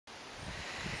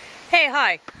Hey,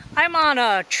 hi. I'm on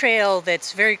a trail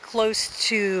that's very close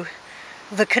to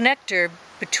the connector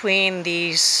between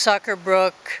the Sucker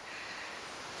Brook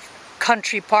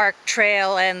Country Park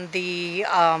Trail and the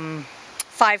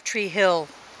Five Tree Hill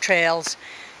trails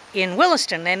in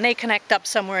Williston, and they connect up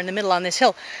somewhere in the middle on this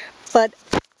hill. But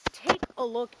take a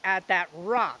look at that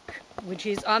rock, which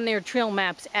is on their trail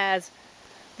maps as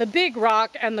the big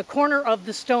rock and the corner of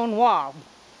the stone wall.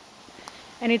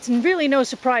 And it's really no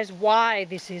surprise why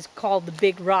this is called the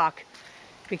big rock,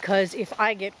 because if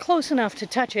I get close enough to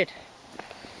touch it,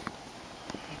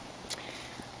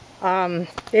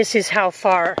 this is how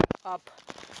far up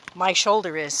my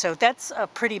shoulder is. So that's a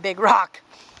pretty big rock.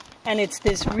 And it's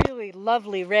this really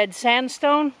lovely red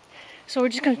sandstone. So we're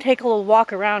just going to take a little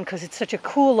walk around because it's such a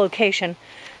cool location.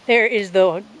 There is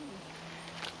the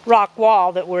rock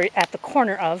wall that we're at the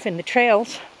corner of in the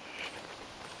trails.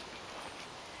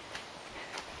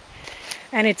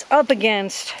 And it's up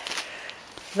against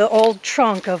the old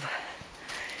trunk of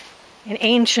an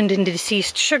ancient and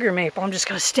deceased sugar maple. I'm just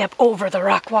going to step over the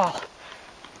rock wall.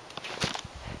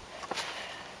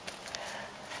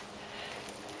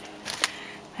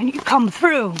 And you come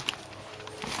through.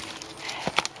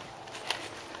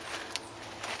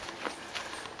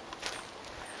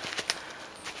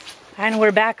 And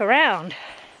we're back around,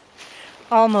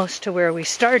 almost to where we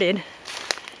started.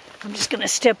 I'm just going to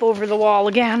step over the wall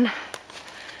again.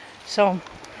 So,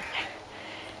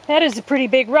 that is a pretty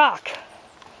big rock.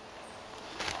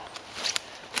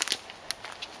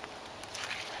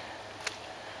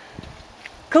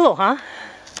 Cool, huh?